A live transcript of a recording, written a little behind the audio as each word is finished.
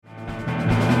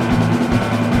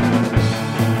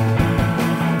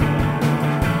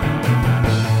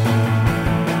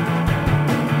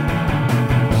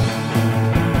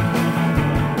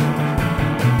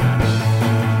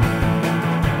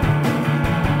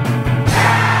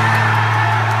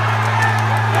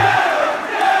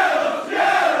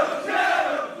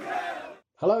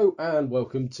and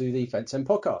welcome to the Fence End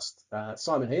podcast.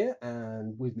 Simon here,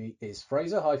 and with me is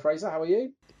Fraser. Hi, Fraser. How are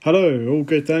you? Hello. All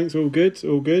good, thanks. All good.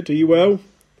 All good. Are you well?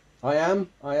 I am.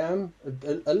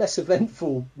 A less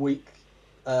eventful week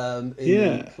in the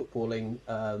Yeah. footballing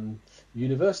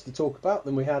universe to talk about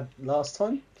than we had last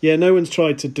time. Yeah. No one's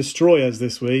tried to destroy us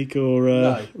this week or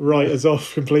No. write us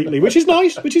off completely, which is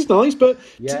nice. But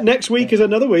Yeah, next week yeah. is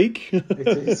another week. It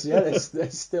is. Yeah,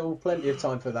 there's still plenty of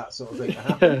time for that sort of thing to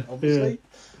happen. Yeah, Obviously.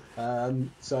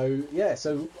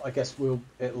 So I guess we'll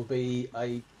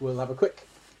have a quick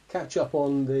catch up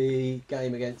on the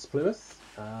game against Plymouth,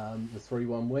 the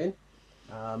 3-1 win.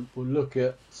 We'll look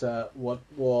at what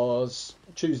was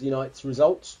Tuesday night's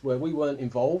results, where we weren't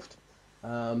involved,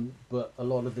 but a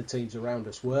lot of the teams around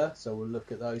us were. So we'll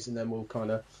look at those, and then we'll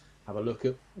kind of have a look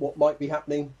at what might be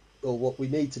happening or what we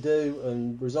need to do,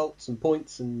 and results and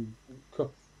points and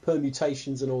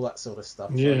permutations and all that sort of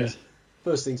stuff. So I guess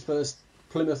first things first,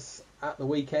 Plymouth at the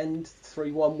weekend,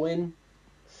 3-1 win.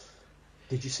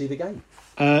 Did you see the game?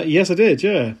 Yes, I did.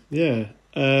 Yeah.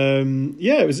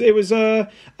 It was an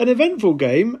eventful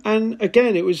game, and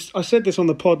again, it was. I said this on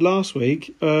the pod last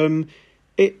week.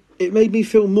 It made me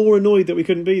feel more annoyed that we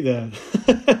couldn't be there,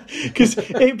 because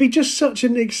it'd be just such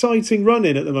an exciting run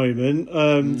in at the moment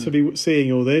to be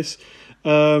seeing all this.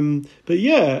 But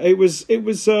yeah, it was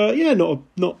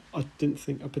not I didn't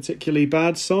think a particularly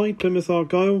bad side, Plymouth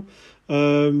Argyle.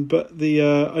 But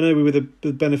I know we were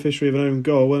the beneficiary of an own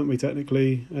goal, weren't we,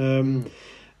 technically? And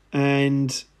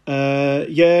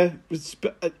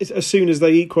as soon as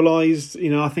they equalised,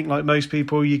 I think like most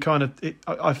people,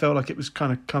 I felt like it was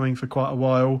kind of coming for quite a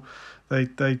while. They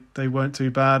weren't too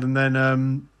bad, and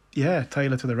then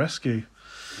Taylor to the rescue.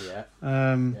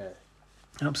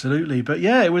 Absolutely. But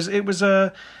yeah, it was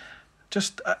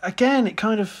just again, it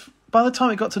kind of, by the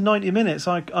time it got to 90 minutes,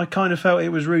 I kind of felt it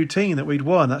was routine that we'd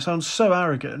won. That sounds so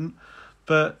arrogant,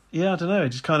 but yeah, I don't know. It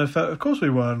just kind of felt, of course we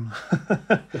won.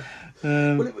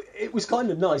 Well, it was kind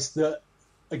of nice that,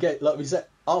 again, like we said,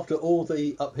 after all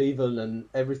the upheaval and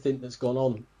everything that's gone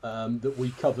on that we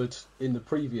covered in the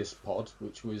previous pod,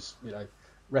 which was,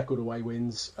 record away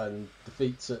wins and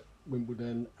defeats at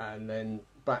Wimbledon, and then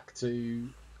back to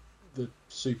the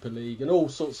Super League and all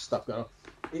sorts of stuff going on,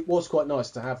 it was quite nice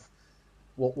to have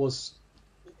what was,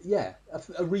 a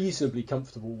reasonably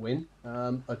comfortable win,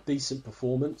 a decent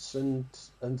performance, and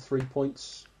 3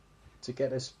 points to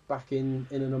get us back in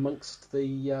and amongst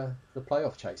the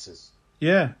playoff chasers.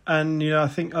 Yeah, and I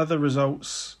think other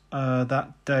results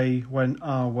that day went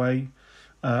our way,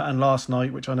 and last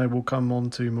night, which I know we'll come on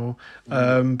to more.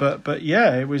 But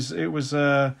yeah, it was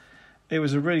a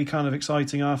really kind of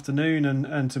exciting afternoon,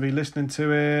 and to be listening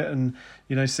to it and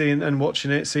seeing and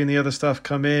watching it, seeing the other stuff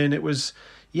come in. It was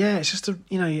it's just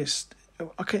it's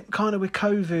kind of with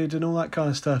COVID and all that kind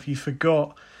of stuff, you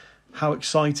forgot how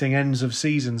exciting ends of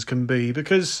seasons can be,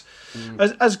 because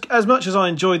as much as I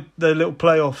enjoyed the little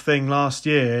playoff thing last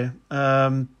year,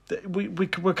 we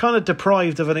were kind of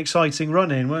deprived of an exciting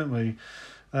run in, weren't we?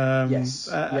 Yes.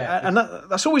 And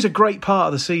that's always a great part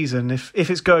of the season. If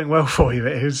it's going well for you,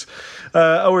 it is,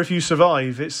 or if you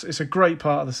survive, it's a great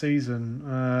part of the season.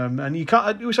 And you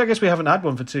can't, which I guess we haven't had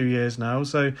one for 2 years now.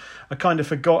 So I kind of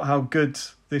forgot how good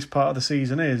this part of the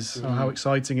season is, or how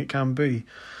exciting it can be.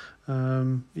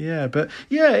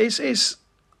 It's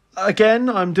again,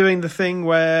 I'm doing the thing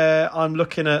where I'm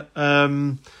looking at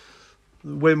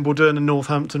Wimbledon and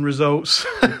Northampton results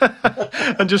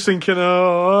and just thinking,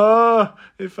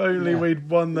 if only we'd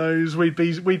won those, we'd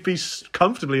be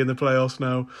comfortably in the playoffs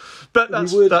now. But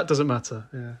that doesn't matter.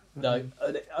 Yeah. No,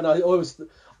 and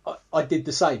I did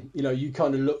the same. You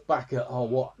kind of look back at,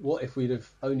 what if we'd have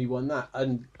only won that,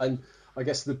 and I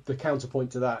guess the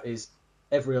counterpoint to that is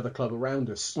every other club around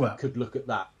us could look at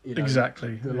that.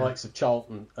 Exactly. The likes of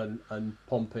Charlton and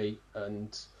Pompey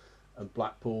and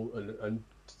Blackpool and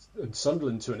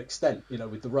Sunderland to an extent,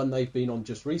 with the run they've been on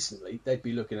just recently, they'd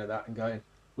be looking at that and going,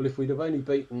 well, if we'd have only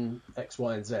beaten X,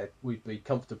 Y, and Z, we'd be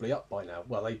comfortably up by now.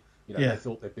 Well, they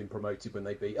thought they'd been promoted when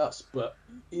they beat us, but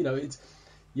I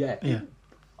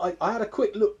had a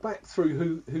quick look back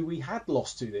through who we had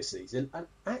lost to this season, and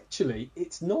actually,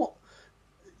 it's not.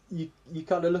 You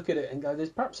kind of look at it and go, there's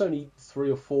perhaps only 3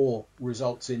 or 4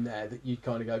 results in there that you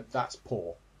kind of go, that's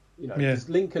poor. Because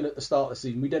Lincoln at the start of the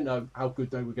season, we didn't know how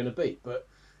good they were going to be, but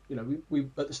we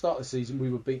at the start of the season we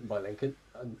were beaten by Lincoln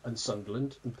and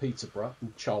Sunderland and Peterborough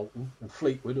and Charlton and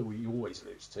Fleetwood, who we always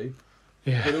lose to.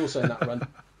 Yeah. But also in that run,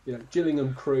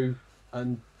 Gillingham, Crewe,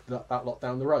 and that lot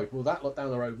down the road. Well, that lot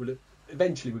down the road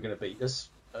eventually were going to beat us,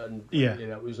 and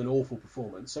it was an awful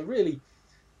performance. So really,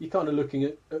 you're kind of looking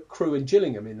at Crewe and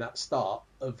Gillingham in that start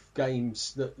of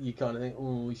games that you kind of think,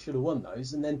 we should have won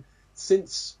those, and then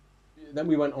since then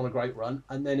we went on a great run,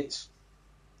 and then it's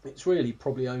really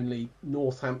probably only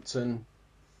Northampton,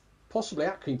 possibly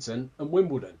Accrington and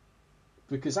Wimbledon,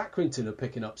 because Accrington are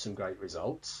picking up some great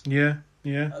results. Yeah.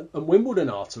 And Wimbledon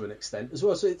are to an extent as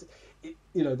well. So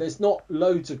there's not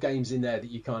loads of games in there that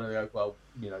you kind of go, well,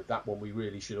 that one we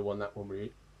really should have won. That one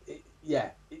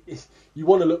you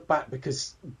want to look back,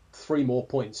 because 3 more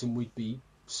points and we'd be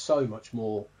so much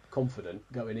more confident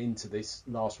going into this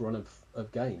last run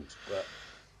of games. But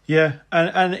yeah,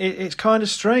 and it's kind of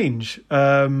strange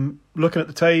looking at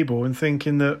the table and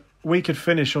thinking that we could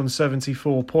finish on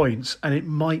 74 points and it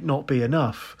might not be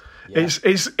enough. Yeah.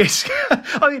 It's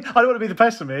I mean, I don't want to be the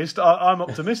pessimist. I'm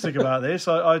optimistic about this.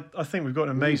 I think we've got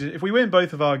an amazing... If we win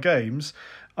both of our games,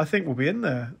 I think we'll be in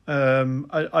there.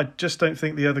 I just don't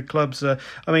think the other clubs are...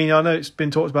 I mean, I know it's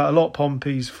been talked about a lot,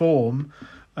 Pompey's form.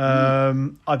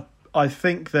 I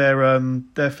think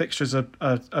their fixtures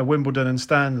are Wimbledon and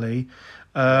Stanley.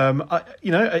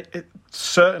 It's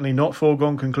certainly not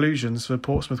foregone conclusions for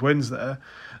Portsmouth wins there.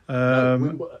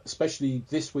 Especially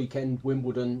this weekend,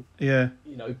 Wimbledon. Yeah.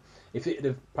 If it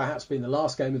had perhaps been the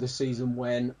last game of the season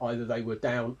when either they were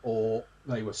down or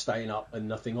they were staying up and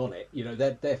nothing on it,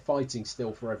 they're fighting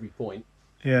still for every point.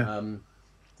 Yeah. And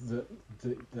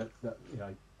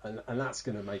that's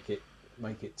going to make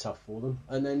it tough for them.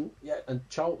 And then and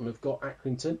Charlton have got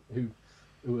Accrington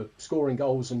who are scoring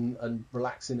goals and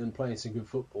relaxing and playing some good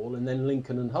football, and then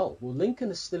Lincoln and Hull. Well,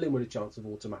 Lincoln is still in with a chance of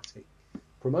automatic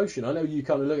promotion. I know you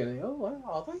kind of look at it and think,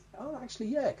 are they? Oh, actually,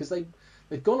 yeah, because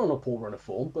they've gone on a poor run of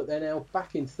form, but they're now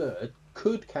back in third,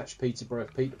 could catch Peterborough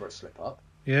if Peterborough slip up.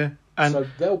 Yeah. And so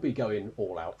they'll be going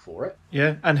all out for it.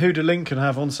 Yeah, and who do Lincoln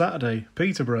have on Saturday?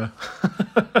 Peterborough.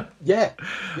 Yeah.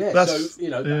 That's,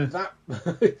 that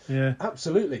yeah.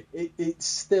 Absolutely. It's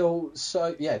still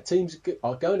so... Yeah, teams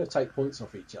are going to take points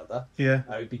off each other. Yeah.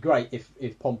 It would be great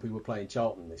if Pompey were playing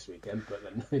Charlton this weekend, but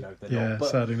then, they're not. But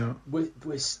sadly not.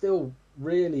 We're still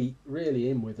really, really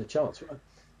in with a chance.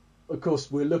 Of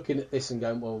course, we're looking at this and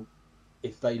going, well,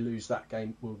 if they lose that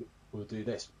game, we'll do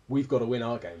this. We've got to win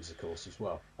our games, of course, as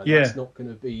well, and that's not going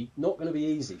to be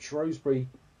easy. Shrewsbury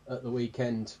at the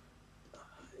weekend,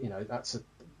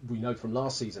 we know from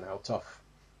last season how tough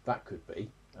that could be,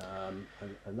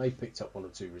 and they picked up 1 or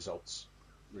 2 results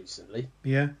recently.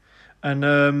 Yeah, and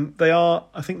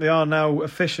I think they are now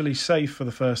officially safe for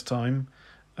the first time.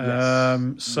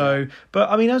 But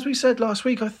I mean, as we said last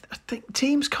week, I think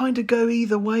teams kind of go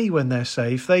either way when they're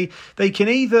safe. They can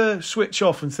either switch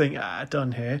off and think,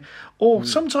 done here, or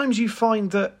sometimes you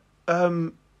find that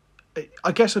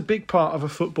I guess a big part of a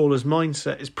footballer's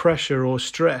mindset is pressure or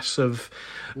stress of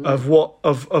what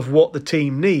the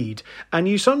team need, and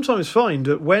you sometimes find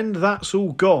that when that's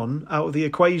all gone out of the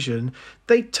equation,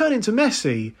 they turn into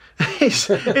Messi. It's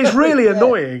really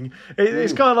annoying.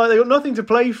 It's kind of like they've got nothing to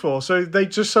play for, so they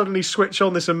just suddenly switch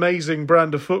on this amazing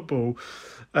brand of football.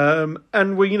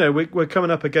 And we're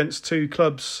coming up against 2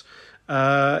 clubs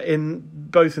in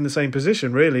the same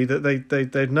position, really, that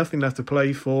they had nothing left to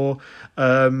play for.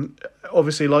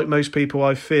 Obviously, like most people,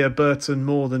 I fear Burton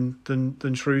more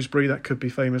than Shrewsbury. That could be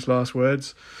famous last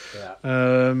words. Yeah.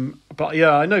 But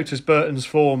yeah, I noticed Burton's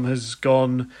form has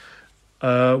gone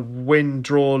win,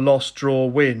 draw, loss, draw,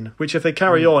 win. Which, if they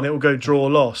carry on, it will go draw,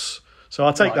 loss. So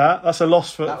I'll take that. That's a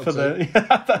loss for the.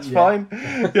 That's fine.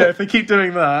 Yeah, if they keep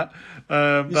doing that.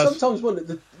 You sometimes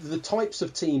wonder the types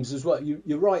of teams as well.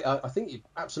 You're right. I think you're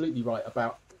absolutely right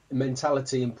about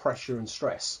mentality and pressure and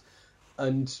stress.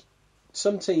 And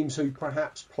some teams who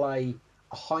perhaps play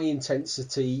a high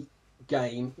intensity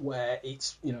game where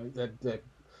it's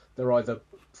they're either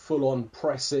full on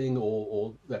pressing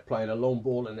or they're playing a long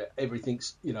ball and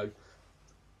everything's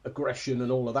aggression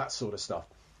and all of that sort of stuff.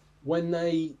 When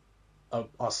they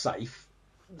are safe,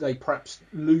 they perhaps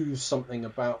lose something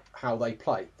about how they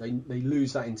play. They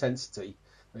lose that intensity,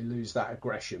 they lose that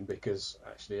aggression, because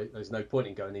actually there's no point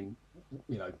in going in,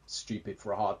 stupid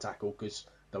for a hard tackle because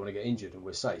they don't want to get injured and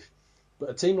we're safe. But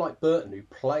a team like Burton, who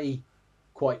play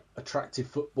quite attractive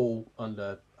football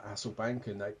under Hasselbank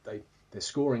and they're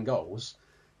scoring goals,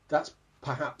 that's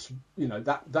perhaps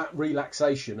that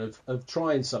relaxation of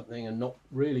trying something and not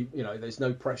really, there's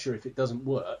no pressure if it doesn't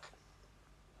work.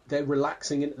 They're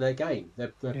relaxing into their game.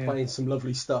 They're playing some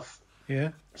lovely stuff. Yeah,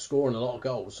 scoring a lot of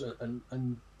goals,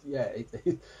 and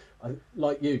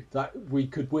like you, that we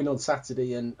could win on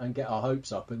Saturday and get our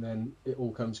hopes up, and then it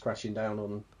all comes crashing down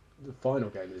on the final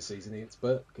game of the season against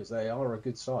Burton, because they are a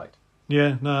good side.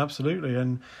 Yeah, no, absolutely.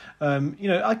 And,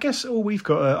 I guess all we've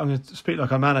got, I'm going to speak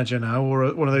like a manager now,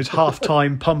 or one of those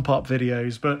half-time pump-up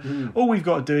videos, but all we've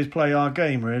got to do is play our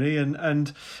game, really.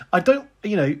 And I don't,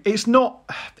 it's not,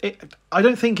 I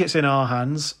don't think it's in our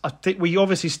hands. I think we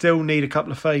obviously still need a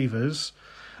couple of favours.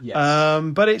 Yes.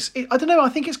 But I don't know, I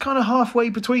think it's kind of halfway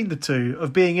between the two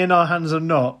of being in our hands and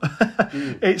not.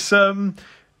 It's,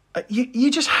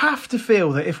 you just have to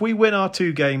feel that if we win our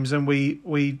 2 games and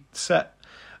we set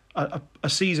a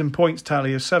season points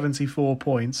tally of 74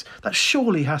 points, that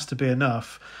surely has to be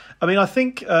enough. I mean, I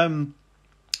think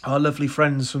our lovely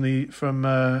friends from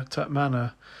Tut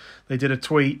Manor, they did a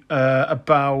tweet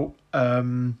about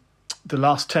the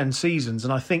last 10 seasons,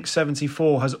 and I think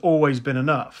 74 has always been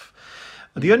enough.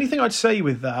 The only thing I'd say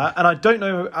with that, and I don't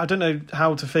know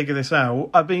how to figure this out.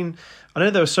 I know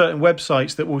there are certain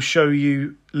websites that will show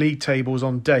you league tables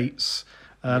on dates.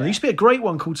 There used to be a great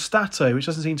one called Stato, which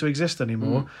doesn't seem to exist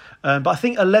anymore. But I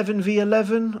think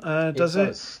 11v11 does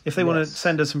it. If they want to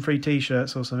send us some free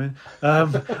T-shirts or something.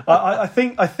 I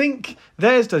think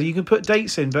theirs does. You can put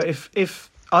dates in, but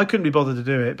if I couldn't be bothered to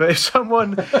do it, but if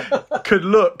someone could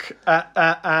look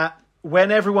at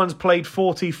when everyone's played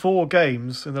 44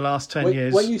 games in the last 10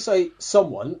 years. When you say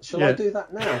someone, shall I do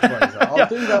that now, Fraser? I'll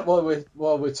do that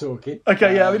while we're talking.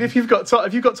 Okay, I mean, if you've got time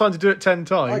to do it 10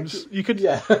 times, you could.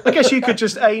 Yeah. I guess you could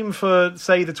just aim for,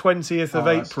 say, the 20th of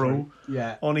April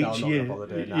on each year.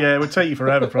 Yeah, it would take you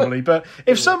forever probably. But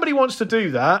if somebody wants to do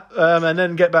that and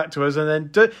then get back to us, and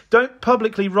then don't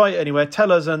publicly write anywhere,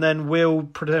 tell us, and then we'll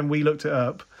pretend we looked it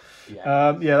up.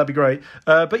 Yeah, that'd be great.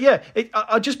 But yeah,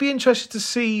 I'd just be interested to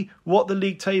see what the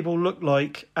league table looked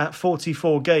like at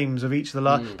 44 games of each of the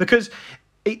last. Because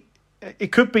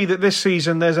it could be that this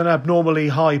season there's an abnormally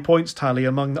high points tally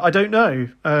among. I don't know,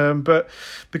 but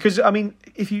because I mean,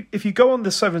 if you go on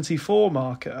the 74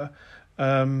 marker,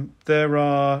 there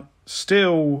are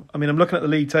still. I mean, I'm looking at the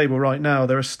league table right now.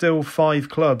 There are still 5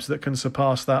 clubs that can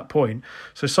surpass that point.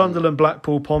 So Sunderland,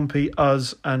 Blackpool, Pompey,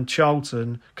 us, and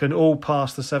Charlton can all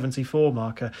pass the 74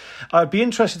 marker. I'd be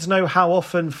interested to know how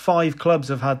often 5 clubs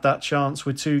have had that chance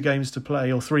with 2 games to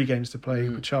play or 3 games to play,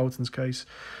 with Charlton's case,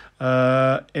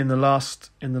 in the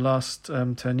last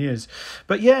 10 years.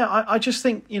 But yeah, I just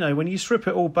think, when you strip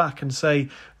it all back and say,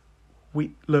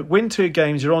 win 2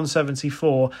 games, you're on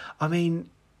 74. I mean,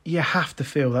 you have to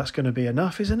feel that's going to be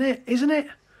enough, isn't it?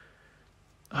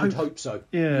 I'd hope so.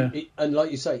 Yeah. And like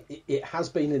you say, it has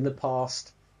been in the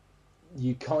past.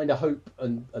 You kind of hope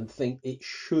and think it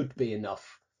should be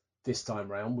enough this time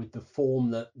round with the form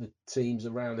that the teams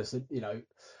around us,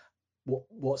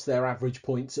 what's their average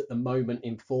points at the moment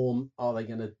in form? Are they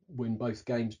going to win both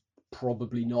games?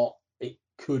 Probably not. It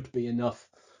could be enough,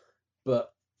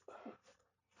 but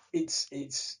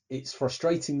it's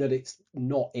frustrating that it's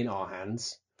not in our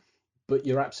hands. But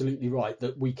you're absolutely right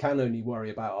that we can only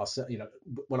worry about ourselves.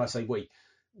 When I say we,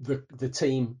 the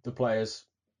team, the players,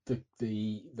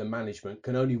 the management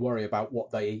can only worry about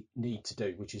what they need to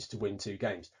do, which is to win 2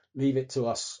 games. Leave it to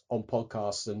us on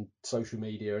podcasts and social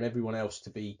media and everyone else to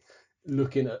be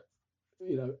looking at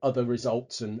other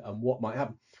results and what might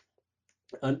happen.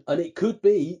 And it could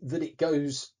be that it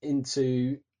goes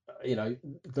into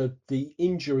the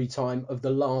injury time of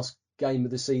the last game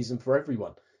of the season for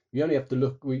everyone. You only have to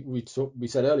look. We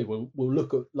said earlier we'll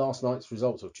look at last night's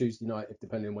results, or Tuesday night,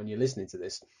 depending on when you're listening to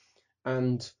this,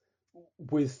 and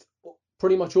with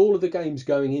pretty much all of the games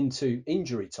going into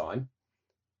injury time,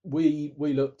 we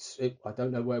looked. I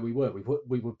don't know where we were.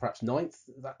 We were perhaps 9th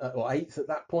or 8th at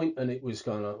that point, and it was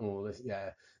kind of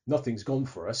nothing's gone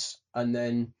for us. And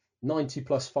then 90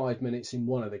 plus 5 minutes in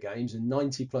one of the games, and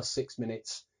 90 plus 6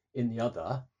 minutes in the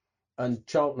other. And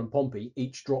Charlton and Pompey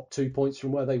each dropped 2 points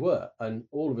from where they were, and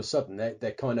all of a sudden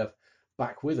they're kind of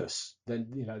back with us. Then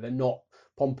they're not.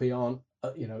 Pompey aren't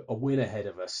a win ahead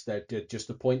of us. They're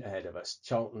just a point ahead of us.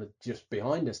 Charlton are just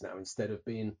behind us now instead of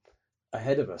being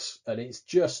ahead of us, and it's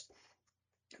just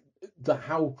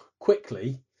how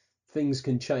quickly things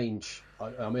can change.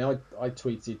 I mean, I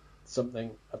tweeted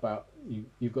something about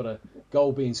you've got a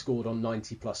goal being scored on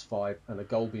 90 plus 5 and a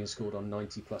goal being scored on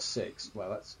 90 plus 6. Well,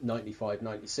 that's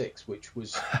 95-96, which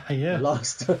was the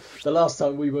last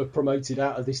time we were promoted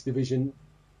out of this division.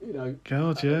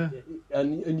 God, yeah.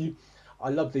 And I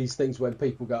love these things when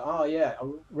people go, oh yeah, I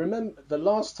remember the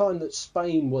last time that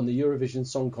Spain won the Eurovision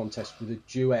Song Contest with a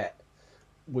duet,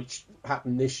 which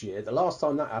happened this year. The last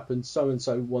time that happened,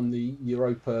 so-and-so won the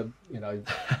Europa,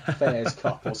 Fairs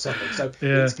Cup or something. So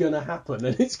it's going to happen.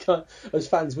 And it's kind of, as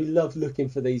fans, we love looking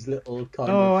for these little kind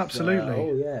of... Oh,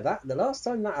 absolutely. The last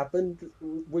time that happened,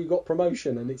 we got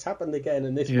promotion, and it's happened again,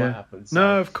 and this might happen. So,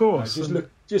 no, of course.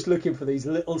 Just looking for these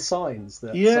little signs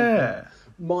that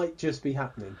might just be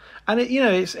happening. And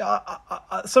it's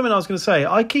something I was going to say.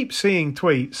 I keep seeing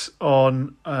tweets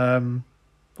on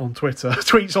Twitter.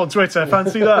 Tweets on Twitter.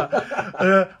 Fancy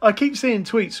that. I keep seeing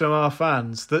tweets from our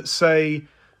fans that say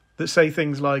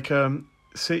things like,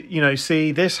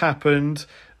 see, this happened.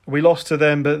 We lost to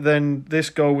them, but then this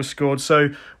goal was scored. So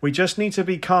we just need to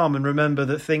be calm and remember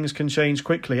that things can change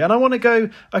quickly. And I want to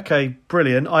go, okay,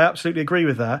 brilliant. I absolutely agree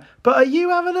with that. But are you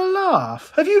having a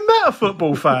laugh? Have you met a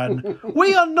football fan?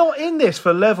 We are not in this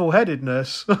for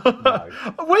level-headedness. No.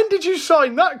 When did you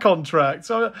sign that contract?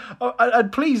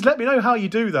 And please let me know how you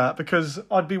do that, because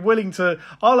I'd be willing to...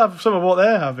 I'll have some of what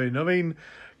they're having. I mean,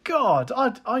 God,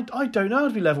 I don't know how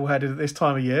to be level-headed at this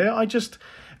time of year.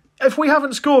 If we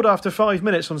haven't scored after 5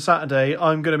 minutes on Saturday,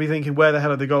 I'm going to be thinking, where the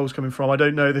hell are the goals coming from? I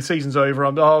don't know. The season's over.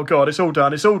 Oh, God, it's all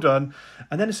done. It's all done.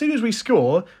 And then as soon as we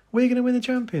score, we're going to win the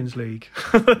Champions League.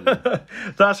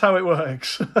 That's how it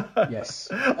works. Yes.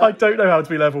 I don't know how to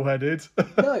be level-headed.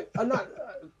 No,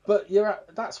 but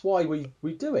that's why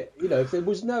we do it. If there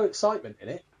was no excitement in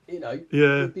it,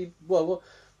 it'd be, well,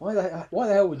 why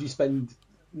the hell would you spend...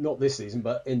 Not this season,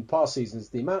 but in past seasons,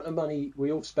 the amount of money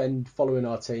we all spend following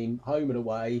our team, home and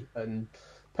away, and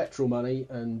petrol money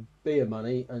and beer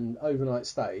money and overnight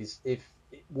stays, if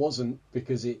it wasn't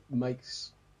because it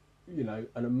makes, an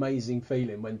amazing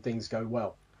feeling when things go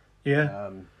well.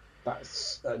 Yeah.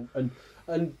 That's and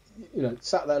I was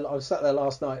sat there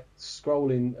last night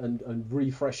scrolling and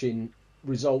refreshing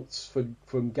results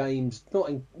from games not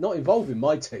involving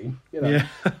my team,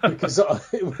 because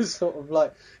it was sort of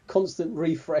like constant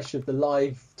refresh of the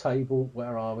live table.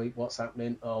 Where are we? What's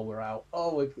happening? Oh, we're out.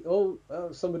 Oh,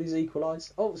 somebody's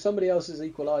equalised. Oh, somebody else has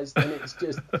equalised, and it's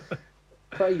just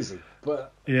crazy.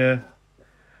 But yeah.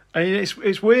 I mean,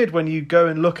 it's weird when you go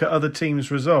and look at other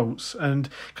teams' results, and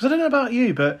because I don't know about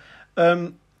you, but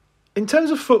in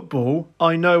terms of football,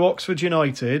 I know Oxford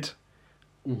United.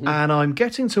 Mm-hmm. And I'm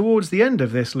getting towards the end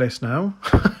of this list now.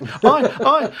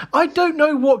 I don't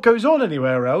know what goes on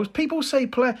anywhere else. People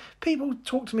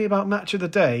talk to me about match of the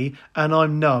day, and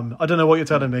I'm numb. I don't know what you're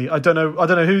telling me. I don't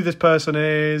know who this person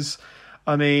is.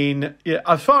 I mean, yeah,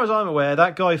 as far as I'm aware,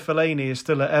 that guy Fellaini is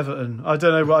still at Everton. I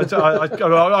don't know. I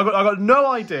got no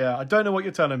idea. I don't know what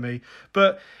you're telling me,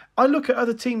 but. I look at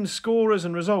other teams' scorers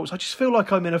and results. I just feel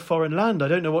like I'm in a foreign land. I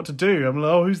don't know what to do. I'm like,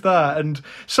 oh, who's that? And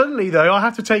suddenly, though, I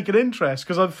have to take an interest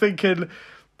because I'm thinking,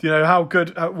 what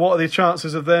are the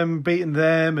chances of them beating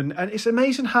them? And it's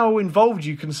amazing how involved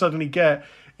you can suddenly get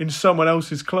in someone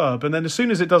else's club. And then as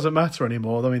soon as it doesn't matter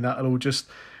anymore, I mean, that'll all just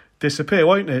disappear,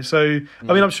 won't it? So,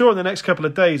 I mean, I'm sure in the next couple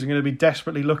of days, I'm going to be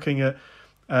desperately looking at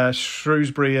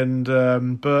Shrewsbury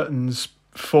and Burton's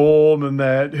form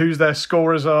and who's their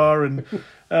scorers are and...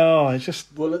 Oh, it's just...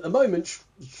 Well, at the moment,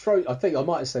 I think I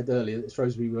might have said earlier that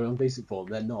Shrewsbury were on decent form.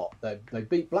 They're not. They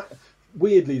beat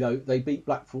Weirdly, though, they beat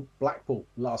Blackpool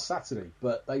last Saturday,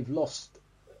 but they've lost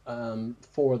 4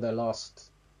 of their last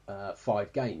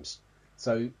 5 games.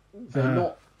 So they're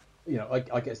not...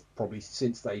 I guess probably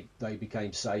since they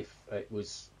became safe, it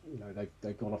was...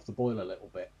 they've gone off the boil a little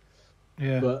bit.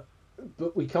 Yeah. But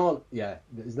we can't... Yeah,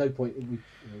 there's no point...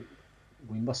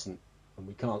 We mustn't and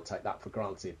we can't take that for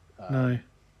granted. No.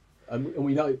 And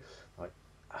we know,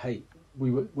 hey,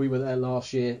 we were there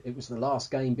last year. It was the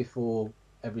last game before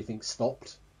everything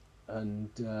stopped, and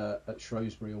at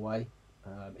Shrewsbury away,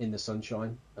 in the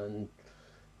sunshine, and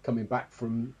coming back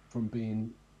from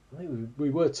being, I think we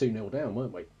were 2-0 down,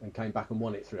 weren't we? And came back and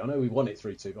won it 3. I know we won it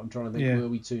 3-2, but I'm trying to think, were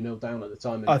we 2-0 down at the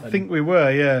time? I think we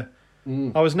were, yeah.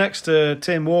 I was next to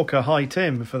Tim Walker. Hi,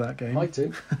 Tim, for that game. Hi,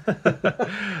 Tim.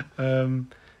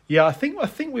 Yeah, I think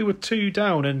we were 2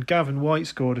 down, and Gavin White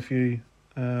scored a few.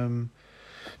 That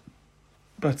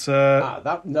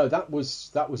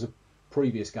was a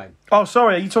previous game. Oh,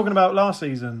 sorry, are you talking about last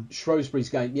season? Shrewsbury's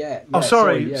game, yeah. Oh,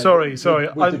 sorry. With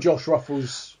the Josh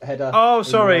Ruffles header. Oh,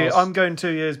 sorry, I'm going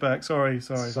 2 years back. Sorry.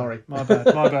 My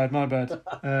bad.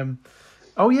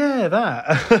 Oh yeah,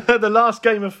 that the last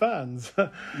game of fans.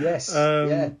 Yes.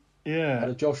 Yeah. And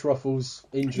a Josh Ruffles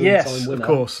injury time winner. Of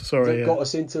course. Sorry. That got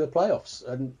us into the playoffs,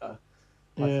 and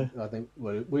I think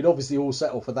we'd obviously all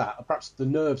settle for that. Perhaps the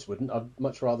nerves wouldn't. I'd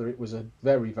much rather it was a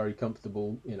very, very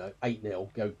comfortable,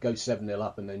 8-0, go 7-0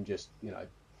 up, and then just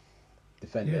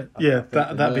defend it. Yeah,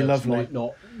 that'd be lovely.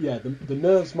 The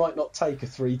nerves might not take a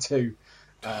 3-2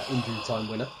 injury time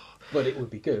winner. But it would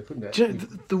be good, wouldn't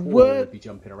it? The would be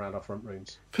jumping around our front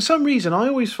rooms. For some reason, I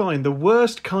always find the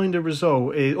worst kind of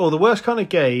result or the worst kind of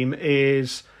game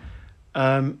is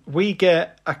we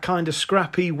get a kind of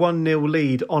scrappy 1-0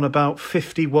 lead on about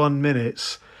 51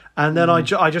 minutes, and then I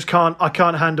just can't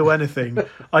handle anything.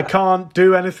 I can't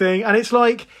do anything, and it's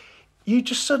like you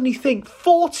just suddenly think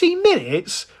 40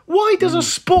 minutes? Why does a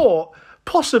sport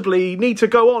possibly need to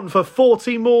go on for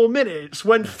 40 more minutes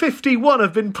when 51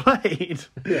 have been played?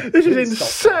 Yeah, this is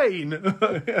insane.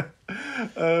 But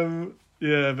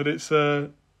it's I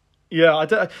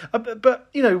don't. But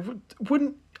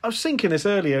wouldn't I was thinking this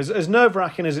earlier? As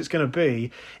nerve-wracking as it's going to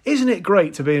be, isn't it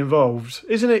great to be involved?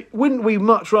 Isn't it? Wouldn't we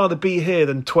much rather be here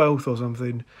than 12th or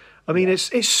something? I mean,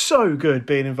 it's so good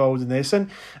being involved in this. And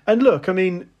look, I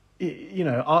mean,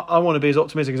 I want to be as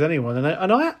optimistic as anyone. And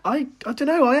I don't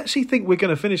know. I actually think we're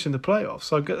going to finish in the playoffs.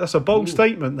 So that's a bold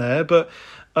statement there, but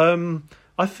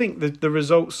I think the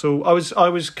results will. I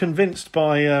was convinced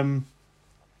by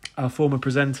our former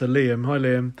presenter Liam. Hi,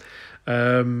 Liam.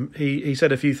 He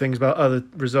said a few things about other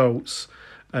results,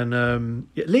 and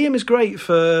Liam is great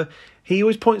for. He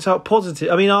always points out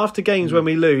positive. I mean, after games when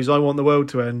we lose, I want the world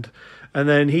to end. And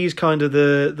then he's kind of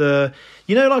the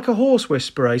like a horse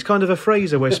whisperer. He's kind of a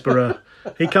Fraser whisperer.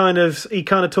 he kind of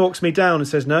talks me down and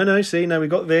says, no, we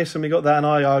got this and we got that, and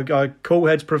I cool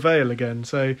heads prevail again.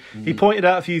 So he pointed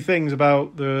out a few things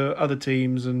about the other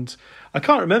teams, and I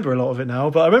can't remember a lot of it now,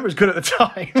 but I remember it was good at the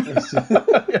time.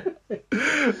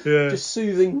 Yeah. Just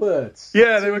soothing words.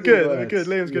 Yeah, they were good.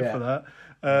 Liam's good for that.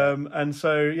 And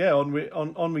so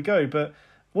on we go. But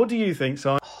what do you think,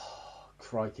 Simon? Oh,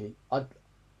 crikey.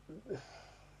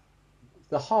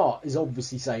 The heart is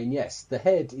obviously saying yes. The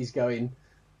head is going,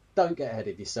 don't get ahead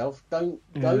of yourself. Don't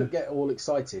get all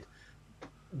excited.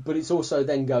 But it's also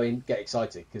then going, get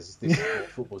excited, because this is what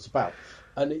football's about.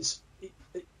 And it's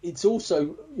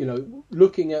also,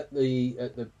 looking at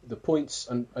the points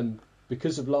and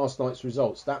because of last night's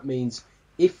results, that means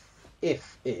if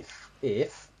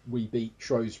we beat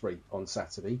Shrewsbury on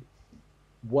Saturday,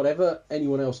 whatever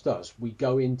anyone else does, we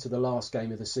go into the last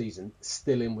game of the season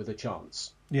still in with a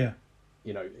chance. Yeah.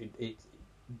 A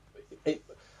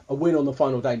win on the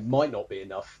final day might not be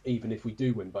enough, even if we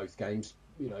do win both games.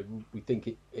 We think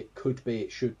it could be,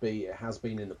 it should be, it has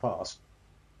been in the past.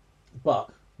 But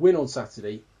win on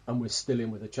Saturday and we're still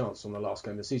in with a chance on the last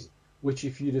game of the season. Which,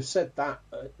 if you'd have said that,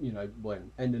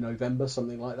 when end of November,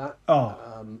 something like that,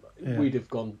 we'd have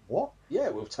gone, what? Yeah,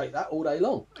 we'll take that all day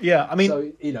long. Yeah, I mean,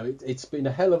 so it's been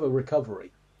a hell of a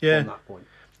recovery from that point.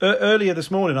 Earlier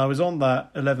this morning, I was on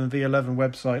that 11v11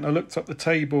 website and I looked up the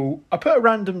table. I put a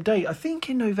random date, I think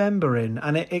in November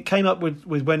and it came up with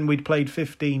when we'd played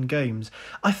 15 games.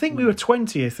 I think we were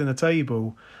 20th in the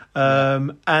table.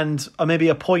 And maybe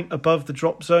a point above the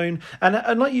drop zone.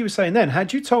 And like you were saying then,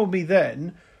 had you told me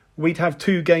then we'd have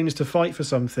 2 games to fight for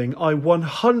something, I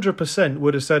 100%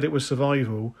 would have said it was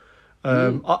survival.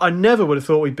 I never would have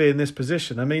thought we'd be in this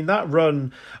position. I mean, that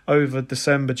run over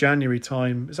December, January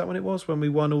time, is that when it was? When we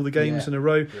won all the games in a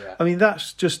row? Yeah. I mean,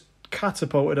 that's just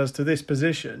catapulted us to this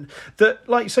position that,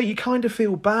 like you say, you kind of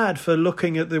feel bad for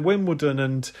looking at the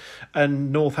Wimbledon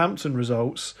and Northampton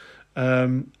results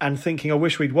and thinking, I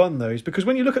wish we'd won those. Because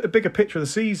when you look at the bigger picture of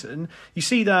the season, you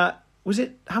see that,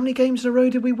 how many games in a row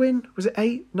did we win? Was it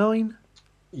 8, 9?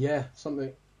 Yeah,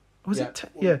 something. Was it?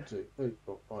 1, 2, 3,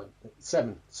 4, 5,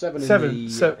 7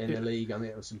 in the league. I think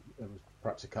there was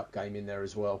perhaps a cup game in there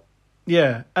as well.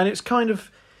 Yeah, and it's kind of,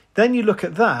 then you look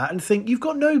at that and think you've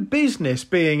got no business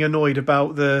being annoyed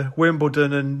about the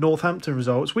Wimbledon and Northampton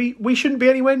results. We shouldn't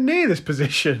be anywhere near this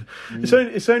position.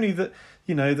 It's only that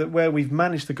that where we've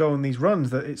managed to go on these runs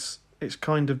that it's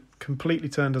kind of completely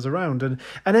turned us around. And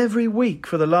every week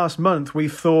for the last month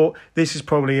we've thought this is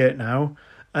probably it now.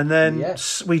 And then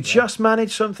we just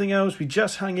manage something else. We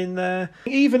just hang in there.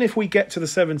 Even if we get to the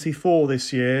 74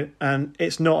 this year and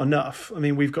it's not enough, I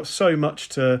mean, we've got so much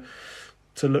to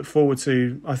look forward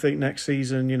to, I think, next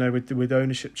season, with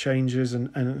ownership changes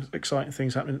and exciting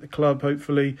things happening at the club,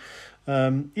 hopefully.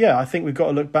 I think we've got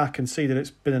to look back and see that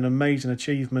it's been an amazing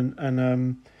achievement.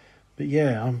 And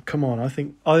come on, I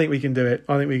think we can do it.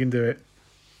 I think we can do it.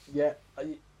 Yeah.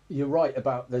 You're right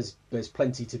about there's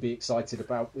plenty to be excited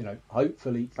about.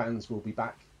 Hopefully fans will be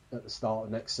back at the start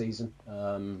of next season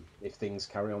if things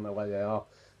carry on the way they are,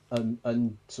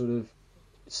 and sort of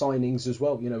signings as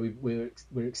well. We're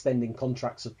extending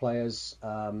contracts of players.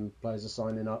 Players are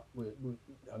signing up.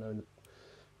 I know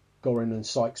Gorin and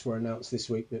Sykes were announced this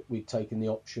week that we'd taken the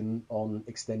option on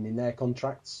extending their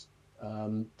contracts.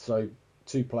 So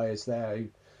 2 players there who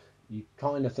you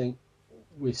kind of think.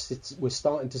 We're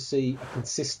starting to see a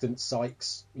consistent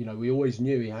Sykes. We always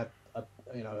knew he had a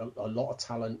lot of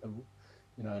talent,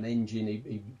 an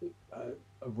engine,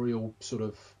 a real sort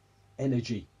of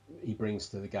energy he brings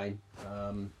to the game.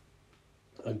 And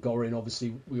Gorin,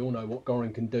 obviously, we all know what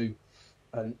Gorin can do,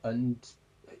 and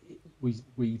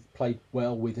we've played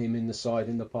well with him in the side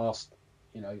in the past.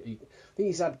 I think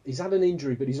he's had an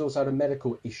injury, but he's also had a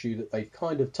medical issue that they've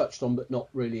kind of touched on, but not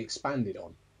really expanded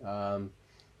on.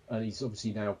 And he's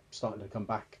obviously now starting to come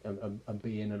back and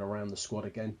be in and around the squad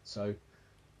again. So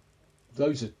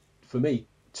those are, for me,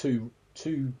 two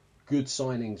good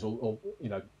signings or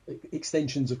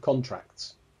extensions of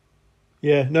contracts.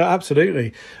 Yeah, no,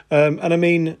 absolutely. And I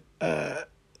mean,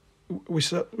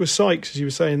 with Sykes, as you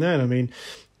were saying then, I mean,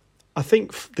 I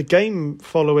think the game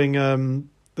following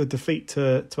the defeat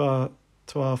to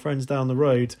our friends down the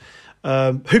road,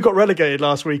 who got relegated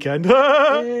last weekend.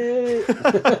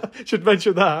 Should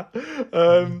mention that.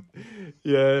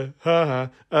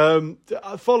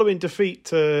 Following defeat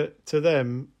to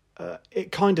them,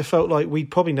 it kind of felt like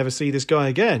we'd probably never see this guy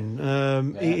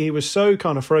again. He was so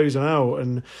kind of frozen out,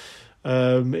 and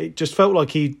it just felt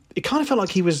like he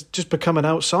was just become an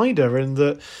outsider, and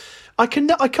that I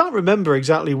can't remember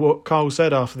exactly what Carl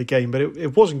said after the game, but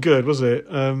it wasn't good, was it?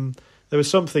 There was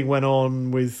something went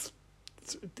on with,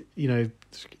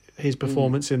 his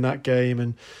performance in that game,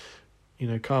 and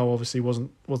Carl obviously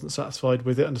wasn't satisfied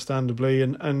with it, understandably,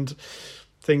 and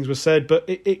things were said, but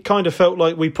it kind of felt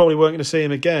like we probably weren't going to see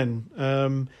him again.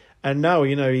 And now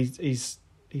he's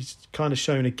kind of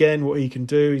shown again what he can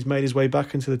do. He's made his way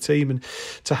back into the team, and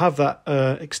to have that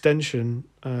extension,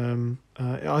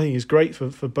 I think is great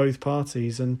for both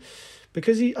parties. And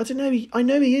because I know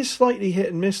he is slightly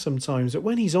hit and miss sometimes, but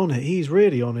when he's on it, he's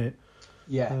really on it.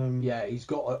 Yeah, he's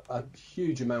got a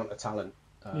huge amount of talent.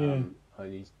 And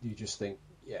you just think,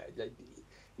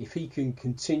 if he can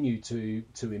continue to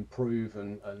improve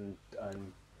and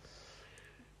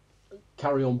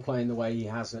carry on playing the way he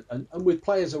has, and with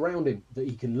players around him that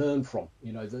he can learn from,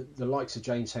 the likes of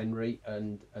James Henry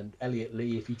and Elliot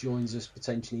Lee, if he joins us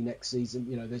potentially next season,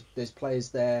 there's players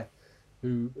there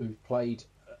who've played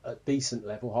at decent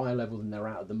level, higher level than they're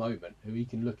at the moment, who he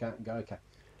can look at and go, okay,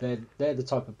 they're the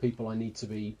type of people I need to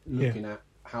be looking at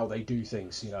how they do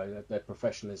things, their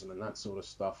professionalism and that sort of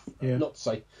stuff. Not to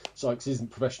say Sykes isn't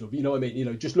professional, but you know what I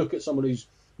mean. Just look at someone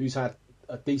who's had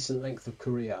a decent length of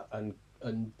career and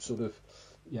sort of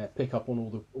pick up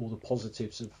on all the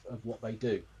positives of what they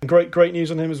do. Great news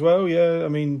on him as well. Yeah, I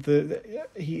mean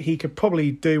he could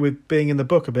probably do with being in the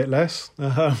book a bit less,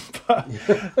 but I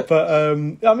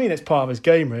mean it's part of his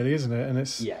game, really, isn't it? And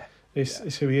it's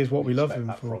who he is, what we love him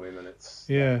for. From him,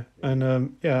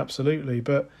 and absolutely.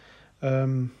 But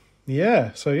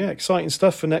exciting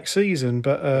stuff for next season.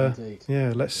 But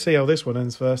let's see how this one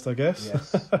ends first, I guess.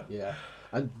 Yes, yeah.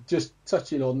 And just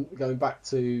touching on going back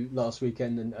to last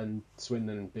weekend and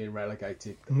Swindon being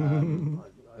relegated,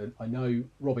 I know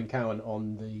Robin Cowan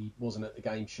wasn't at the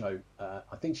game show.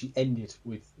 I think she ended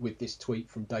with this tweet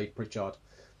from Dave Pritchard,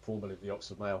 formerly of the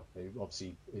Oxford Mail, who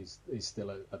obviously is still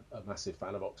a massive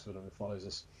fan of Oxford and follows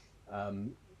us,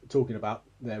 talking about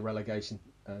their relegation.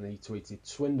 And he tweeted,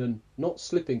 "Swindon not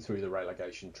slipping through the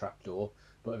relegation trapdoor,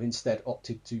 but have instead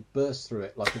opted to burst through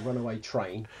it like a runaway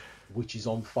train, which is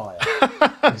on fire."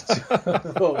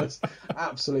 It's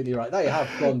absolutely right. They have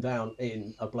gone down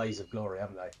in a blaze of glory,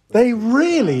 haven't they? They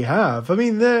really have. I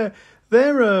mean, they're.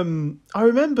 I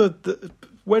remember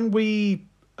when we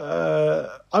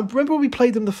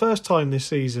played them the first time this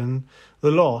season,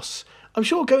 the loss. I'm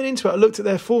sure going into it, I looked at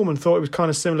their form and thought it was kind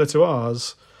of similar to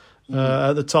ours.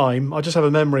 At the time, I just have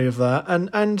a memory of that,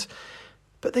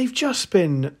 but they've just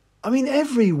been. I mean,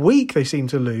 every week they seem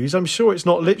to lose. I'm sure it's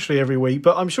not literally every week,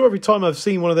 but I'm sure every time I've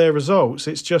seen one of their results,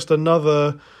 it's just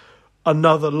another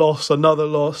loss, and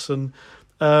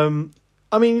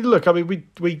I mean, look, I mean,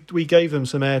 we gave them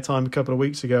some airtime a couple of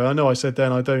weeks ago. I know I said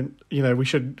then we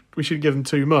should give them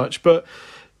too much, but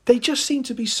they just seem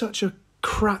to be such a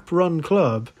crap run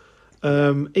club.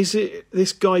 Is it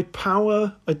this guy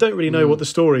Power? I don't really know what the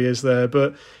story is there,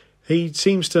 but he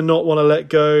seems to not want to let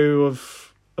go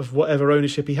of whatever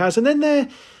ownership he has. And then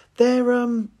their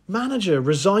manager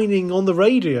resigning on the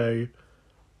radio.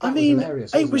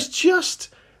 It was just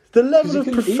the level of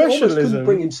professionalism. He almost couldn't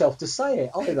bring himself to say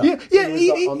it either.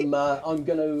 I'm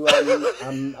going to.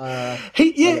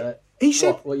 He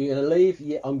said, "What? You're going to leave?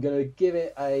 Yeah, I'm going to give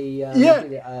it a."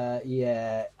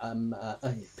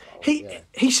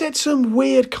 He said some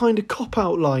weird kind of cop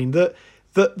out line that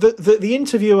the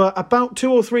interviewer about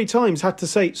 2 or 3 times had to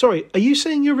say, "Sorry, are you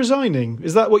saying you're resigning?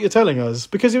 Is that what you're telling us?"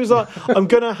 Because it was like, "I'm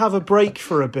going to have a break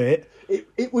for a bit."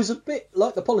 It was a bit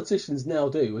like the politicians now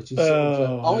do, which is sort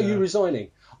of, "Are you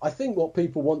resigning?" I think what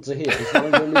people want to hear is I'm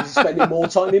going to be spending more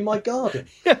time in my garden.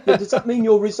 Yeah. Does that mean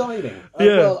you're resigning?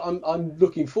 Well, I'm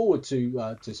looking forward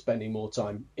to spending more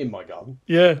time in my garden.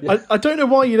 Yeah. I don't know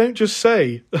why you don't just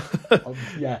say. Tell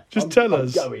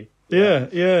us. I'm going.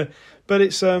 Yeah. But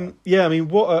it's I mean,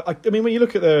 when you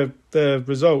look at their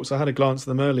results, I had a glance at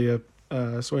them earlier.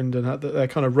 Swindon had their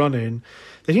kind of run-in.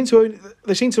 They seem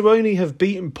to only have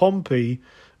beaten Pompey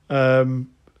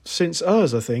since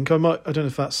us. I think I don't know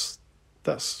if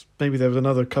that's maybe there was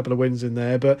another couple of wins in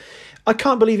there, but I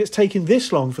can't believe it's taken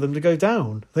this long for them to go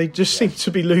down. They just seem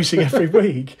to be losing every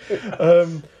week.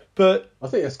 But I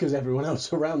think that's because everyone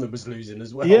else around them was losing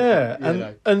as well. Yeah,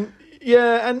 and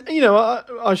you know,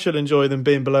 I should enjoy them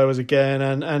being below us again,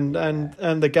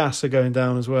 and the gas are going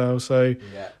down as well. So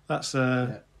that's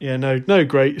no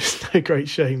great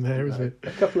shame there, is it?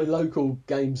 A couple of local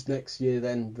games next year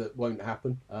then that won't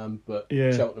happen, but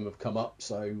Cheltenham have come up,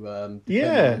 so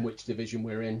depending on which division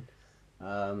we're in,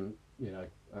 you know,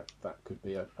 that could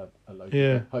be a local.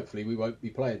 Yeah. Hopefully we won't be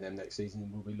playing them next season.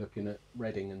 We'll be looking at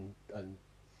Reading and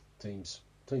teams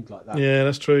like that. Yeah,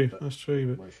 that's true. But we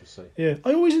shall see. Yeah,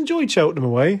 I always enjoyed Cheltenham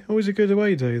away. Always a good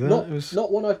away day. Not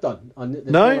one I've done. Fair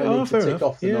enough.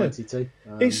 Off the 92.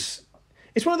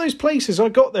 It's one of those places I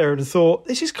got there and thought,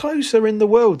 this is closer in the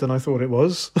world than I thought it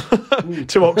was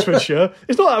to Oxfordshire.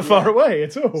 It's not that far away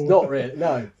at all. It's not really,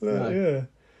 no. Yeah.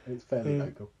 It's fairly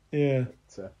local. Yeah.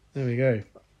 But, there we go.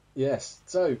 Yes.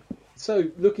 So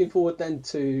looking forward then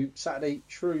to Saturday,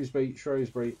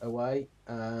 Shrewsbury away.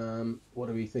 What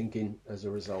are we thinking as a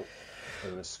result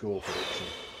and a score prediction?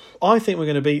 I think we're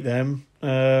going to beat them.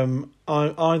 I think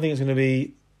we're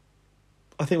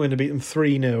going to beat them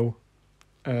 3-0.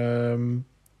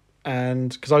 And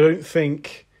because I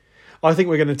think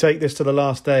we're going to take this to the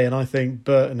last day, and I think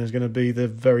Burton is going to be the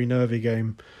very nervy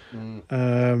game.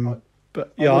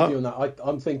 But yeah, I'm with you on that.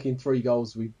 I'm thinking 3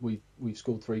 goals. We've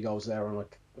scored 3 goals there on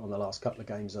the last couple of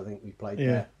games. I think we played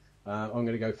there. I'm going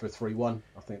to go for a 3-1.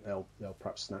 I think they'll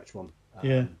perhaps snatch one.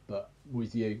 But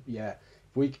with you,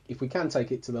 if we can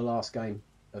take it to the last game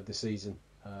of the season,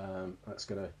 that's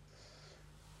going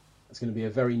to be a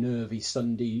very nervy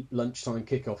Sunday lunchtime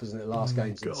kickoff, isn't it? Last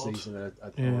games of the season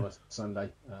on a Sunday.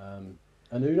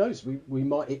 And who knows?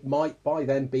 It might by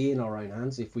then be in our own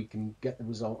hands if we can get the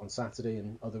result on Saturday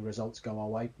and other results go our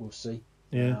way. We'll see.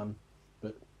 Yeah.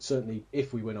 But certainly,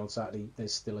 if we win on Saturday,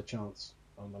 there's still a chance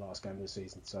on the last game of the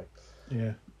season. So,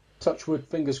 touch wood,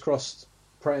 fingers crossed,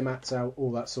 prayer mats out,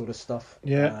 all that sort of stuff.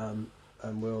 Yeah.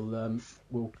 And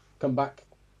we'll come back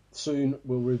soon.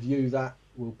 We'll review that.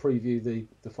 We'll preview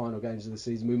the final games of the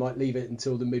season. We might leave it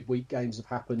until the midweek games have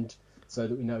happened so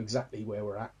that we know exactly where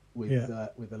we're at with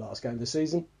the last game of the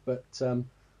season. But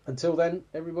until then,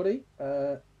 everybody,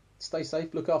 stay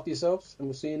safe, look after yourselves, and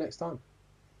we'll see you next time.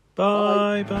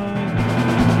 Bye.